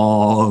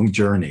long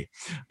journey.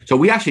 So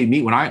we actually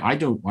meet when I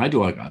do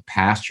a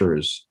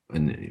pastors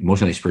and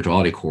emotional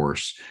spirituality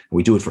course.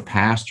 We do it for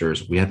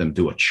pastors. We have them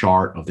do a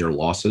chart of their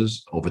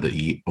losses over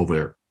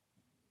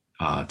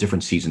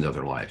different seasons of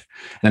their life.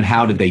 And then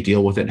how did they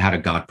deal with it? And how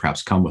did God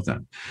perhaps come with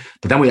them?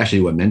 But then we actually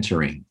do a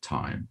mentoring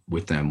time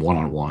with them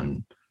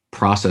one-on-one,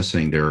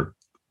 processing their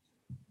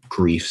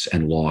griefs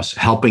and loss,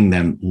 helping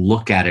them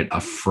look at it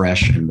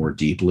afresh and more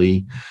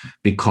deeply,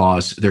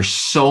 because there's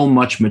so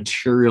much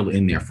material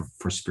in there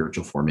for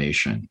spiritual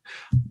formation.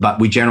 But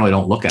we generally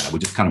don't look at it. We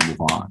just kind of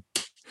move on.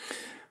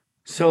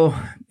 So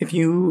if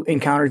you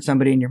encountered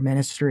somebody in your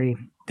ministry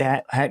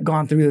that had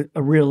gone through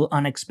a real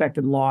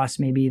unexpected loss,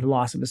 maybe the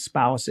loss of a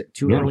spouse at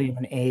too early of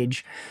an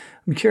age,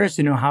 I'm curious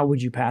to know, how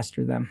would you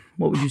pastor them?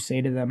 What would you say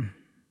to them?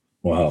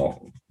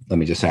 Well, let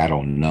me just say, I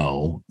don't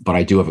know, but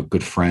I do have a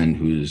good friend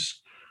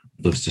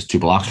lives just 2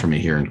 blocks from me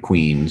here in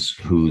Queens,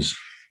 whose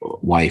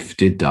wife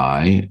did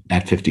die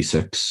at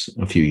 56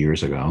 a few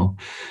years ago.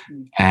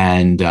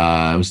 And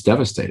it was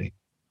devastating.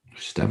 It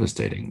was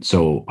devastating.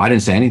 So I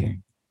didn't say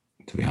anything,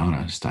 to be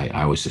honest.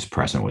 I was just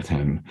present with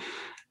him.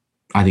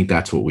 I think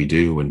that's what we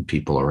do when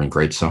people are in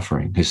great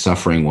suffering. His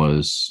suffering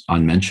was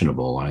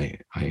unmentionable. I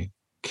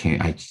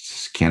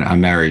just can't.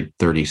 I'm married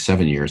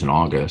 37 years in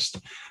August.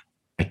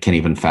 I can't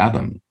even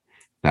fathom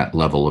that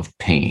level of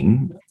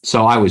pain.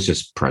 So I was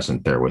just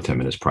present there with him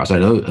in his process. I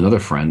know another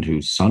friend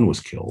whose son was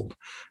killed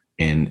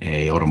in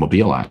an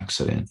automobile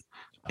accident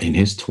in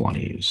his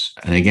 20s.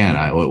 And again,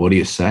 what do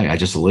you say? I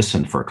just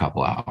listened for a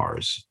couple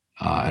hours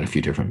at a few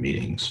different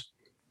meetings.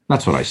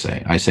 That's what I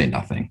say. I say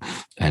nothing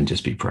and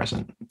just be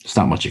present. There's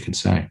not much you can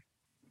say.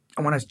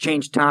 I want to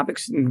change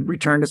topics and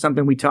return to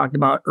something we talked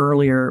about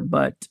earlier,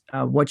 but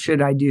what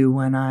should I do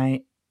when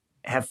I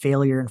have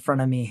failure in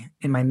front of me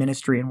in my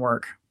ministry and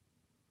work?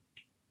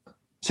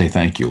 Say,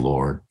 thank you,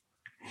 Lord.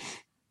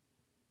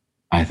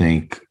 I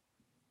think,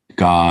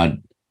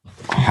 God,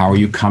 how are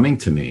you coming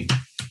to me?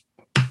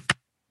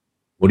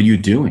 What are you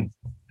doing?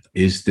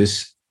 Is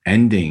this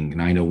ending?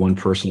 And I know one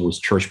person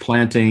was church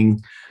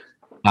planting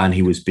and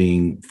he was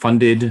being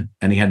funded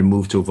and he had to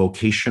move to a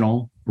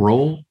vocational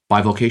role,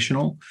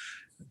 bivocational.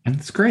 And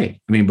it's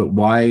great. I mean, but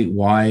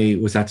why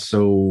was that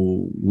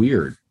so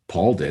weird?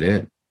 Paul did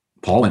it.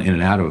 Paul went in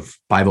and out of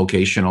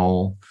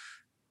bivocational,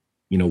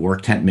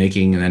 work tent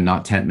making and then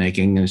not tent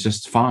making, and it's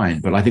just fine.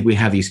 But I think we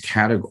have these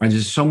categories.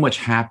 There's so much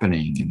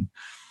happening, and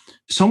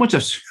so much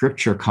of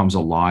Scripture comes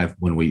alive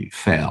when we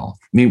fail.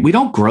 I mean, we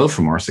don't grow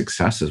from our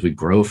successes. We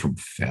grow from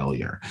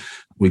failure.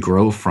 We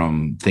grow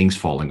from things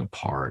falling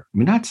apart. I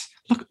mean,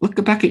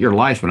 look back at your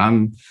life, and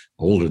I'm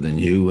older than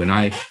you, and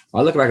I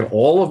look back at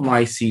all of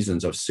my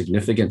seasons of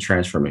significant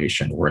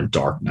transformation were in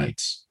dark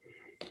nights.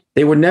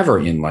 They were never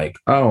in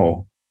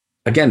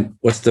again,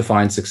 what's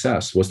defined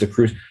success? Was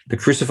the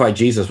crucified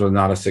Jesus was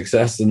not a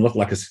success, didn't look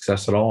like a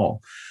success at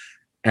all.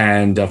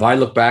 And if I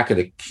look back at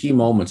the key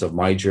moments of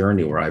my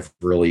journey where I've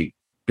really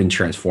been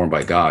transformed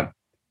by God,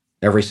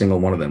 every single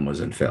one of them was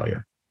in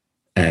failure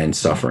and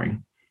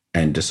suffering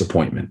and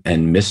disappointment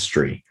and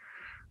mystery.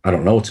 I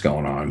don't know what's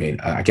going on. I mean,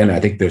 again,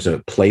 I think there's a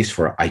place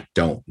for I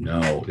don't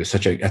know. That's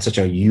such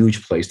a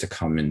huge place to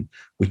come in.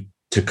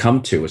 To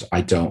come to is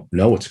I don't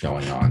know what's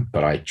going on,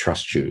 but I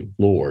trust you,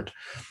 Lord.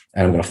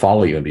 And I'm going to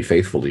follow you and be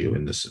faithful to you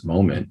in this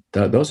moment.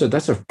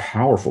 That's a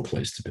powerful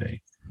place to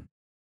be.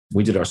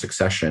 We did our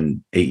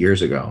succession 8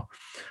 years ago.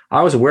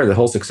 I was aware the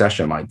whole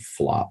succession might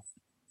flop.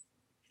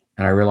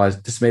 And I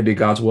realized this may be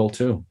God's will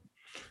too.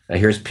 And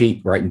here's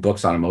Pete writing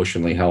books on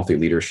emotionally healthy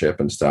leadership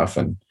and stuff.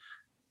 And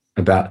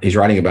he's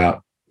writing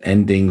about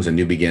endings and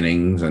new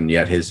beginnings. And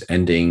yet his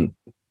ending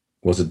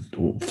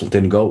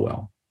didn't go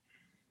well.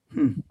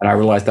 And I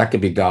realized that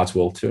could be God's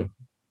will too.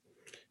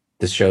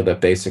 To show that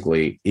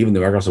basically, even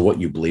regardless of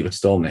what you believe, it's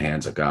still in the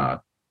hands of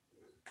God.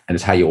 And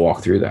it's how you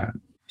walk through that.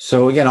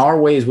 So again, our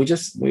ways,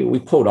 we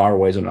quote our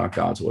ways are not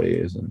God's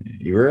ways. And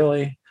you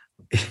really?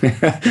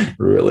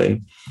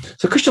 Really?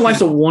 So Christian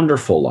life's a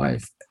wonderful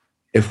life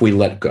if we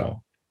let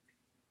go.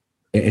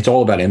 It's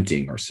all about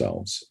emptying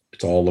ourselves.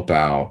 It's all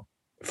about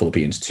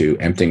Philippians 2,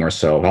 emptying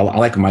ourselves. I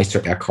like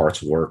Meister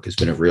Eckhart's work. It's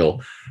been a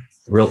real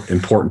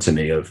important to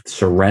me of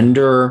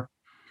surrender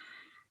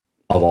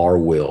of our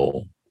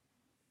will.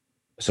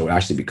 So it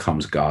actually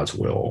becomes God's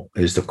will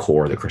is the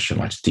core of the Christian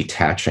life. It's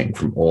detaching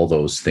from all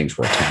those things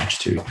we're attached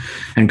to.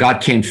 And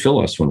God can't fill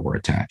us when we're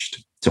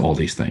attached to all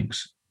these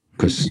things,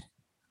 because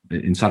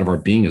inside of our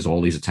being is all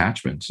these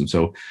attachments. And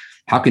so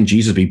how can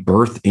Jesus be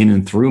birthed in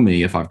and through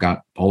me if I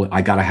got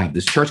to have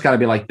this church got to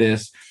be like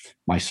this.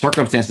 My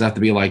circumstances have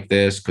to be like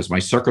this because my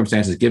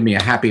circumstances give me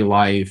a happy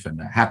life and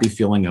a happy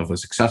feeling of a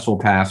successful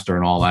pastor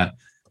and all that.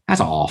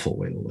 That's an awful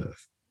way to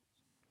live.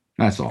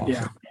 That's awful.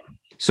 Yeah.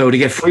 So to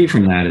get free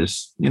from that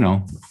is,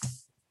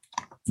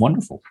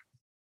 wonderful.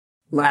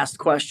 Last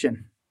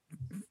question.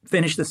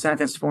 Finish the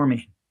sentence for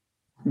me.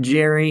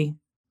 Jerry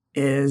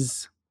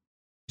is,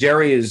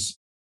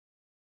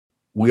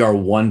 we are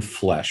one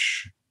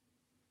flesh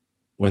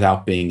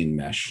without being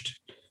enmeshed.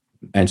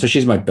 And so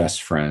she's my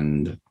best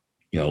friend,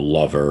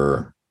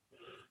 lover.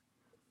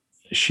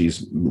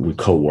 We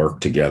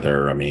co-work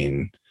together. I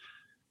mean,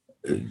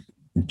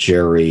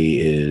 Jerry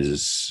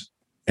is,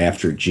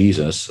 after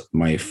Jesus,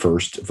 my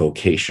first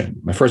vocation.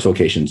 My first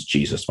vocation is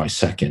Jesus. My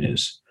second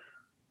is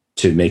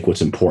to make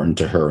what's important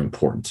to her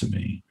important to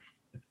me,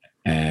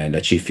 and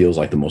that she feels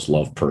like the most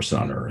loved person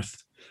on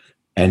earth.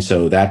 And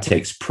so that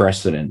takes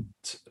precedent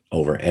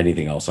over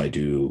anything else I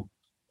do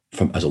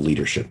as a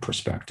leadership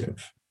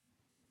perspective.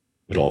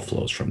 It all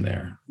flows from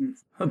there.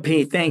 Well,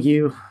 Pete, thank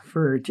you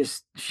for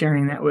just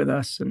sharing that with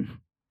us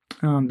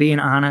and being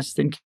honest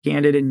and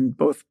candid in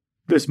both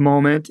this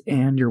moment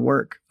and your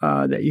work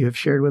that you have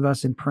shared with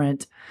us in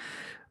print.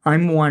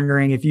 I'm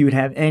wondering if you would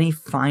have any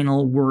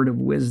final word of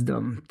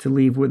wisdom to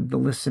leave with the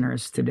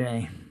listeners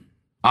today.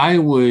 I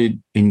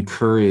would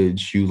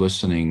encourage you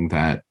listening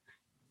that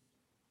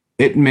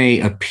it may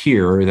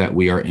appear that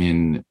we are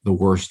in the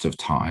worst of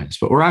times,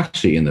 but we're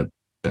actually in the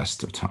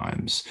best of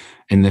times,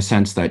 in the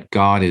sense that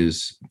God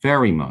is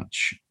very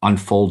much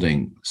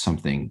unfolding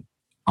something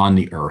on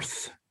the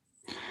earth.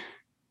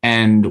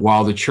 And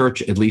while the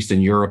church, at least in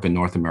Europe and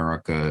North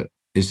America,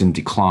 is in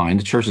decline,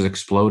 the church is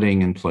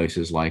exploding in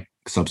places like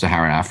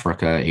Sub-Saharan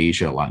Africa,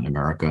 Asia, Latin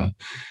America.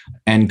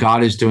 And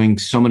God is doing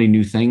so many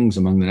new things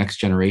among the next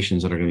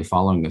generations that are going to be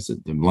following us, the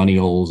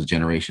millennials, the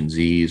Generation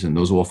Zs, and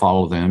those who will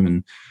follow them.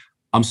 And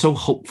I'm so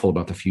hopeful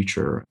about the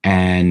future,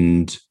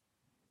 and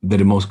that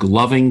the most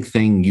loving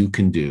thing you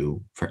can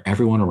do for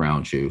everyone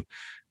around you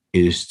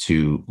is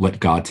to let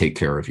God take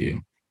care of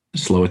you.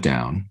 Slow it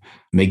down.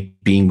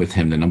 Make being with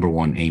him the number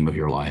one aim of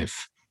your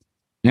life.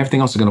 And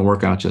everything else is going to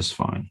work out just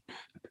fine.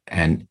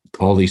 And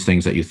all these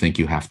things that you think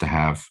you have to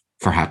have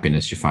for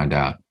happiness, you find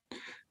out,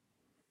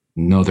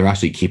 no, they're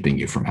actually keeping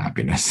you from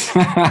happiness.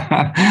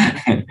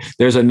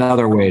 There's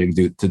another way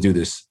to do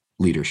this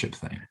leadership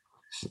thing.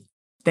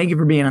 Thank you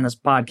for being on this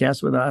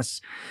podcast with us.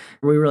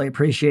 We really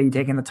appreciate you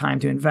taking the time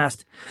to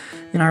invest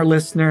in our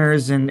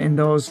listeners and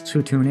those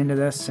who tune into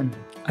this. And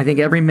I think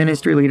every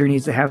ministry leader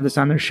needs to have this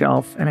on their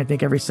shelf. And I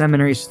think every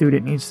seminary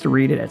student needs to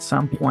read it at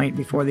some point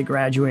before they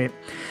graduate.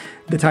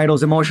 The title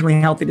is Emotionally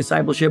Healthy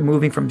Discipleship,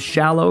 Moving from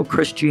Shallow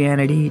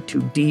Christianity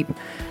to Deep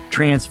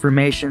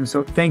Transformation.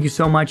 So thank you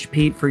so much,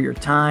 Pete, for your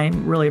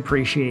time. Really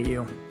appreciate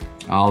you.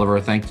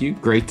 Oliver, thank you.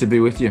 Great to be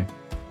with you.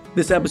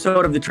 This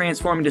episode of the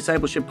Transforming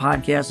Discipleship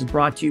Podcast is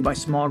brought to you by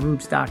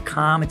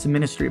smallgroups.com. It's a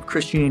ministry of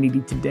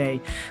Christianity Today.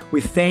 We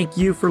thank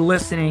you for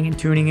listening and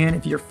tuning in.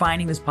 If you're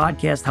finding this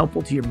podcast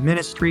helpful to your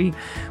ministry,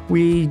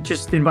 we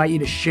just invite you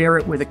to share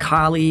it with a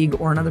colleague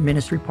or another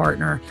ministry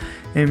partner.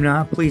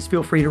 And please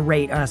feel free to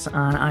rate us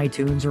on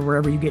iTunes or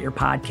wherever you get your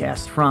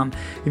podcasts from.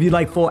 If you'd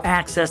like full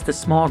access to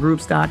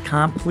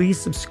smallgroups.com, please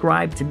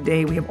subscribe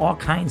today. We have all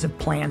kinds of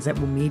plans that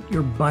will meet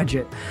your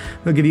budget.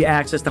 They'll give you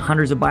access to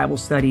hundreds of Bible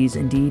studies,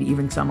 indeed,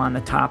 even some on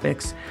the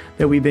topics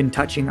that we've been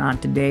touching on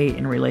today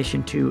in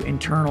relation to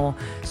internal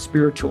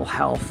spiritual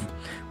health.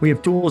 We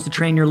have tools to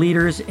train your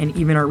leaders and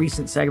even our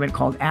recent segment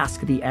called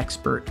Ask the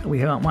Expert.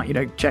 We want you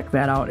to check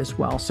that out as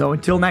well. So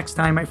until next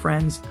time, my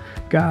friends,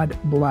 God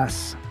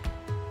bless.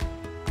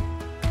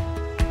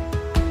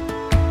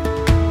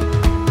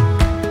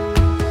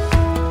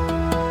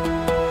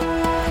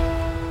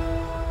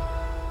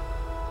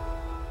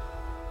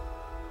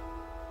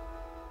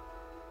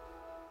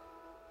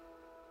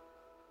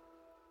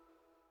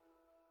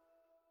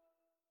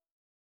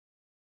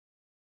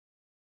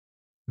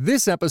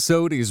 This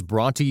episode is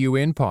brought to you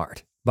in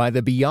part by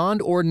the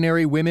Beyond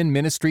Ordinary Women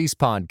Ministries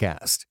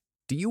podcast.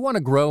 Do you want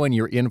to grow in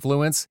your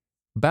influence?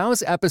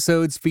 Bow's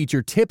episodes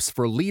feature tips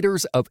for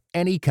leaders of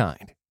any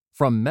kind,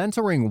 from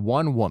mentoring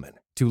one woman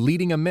to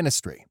leading a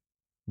ministry.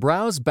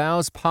 Browse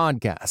Bow's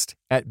podcast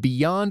at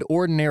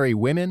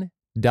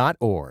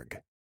beyondordinarywomen.org.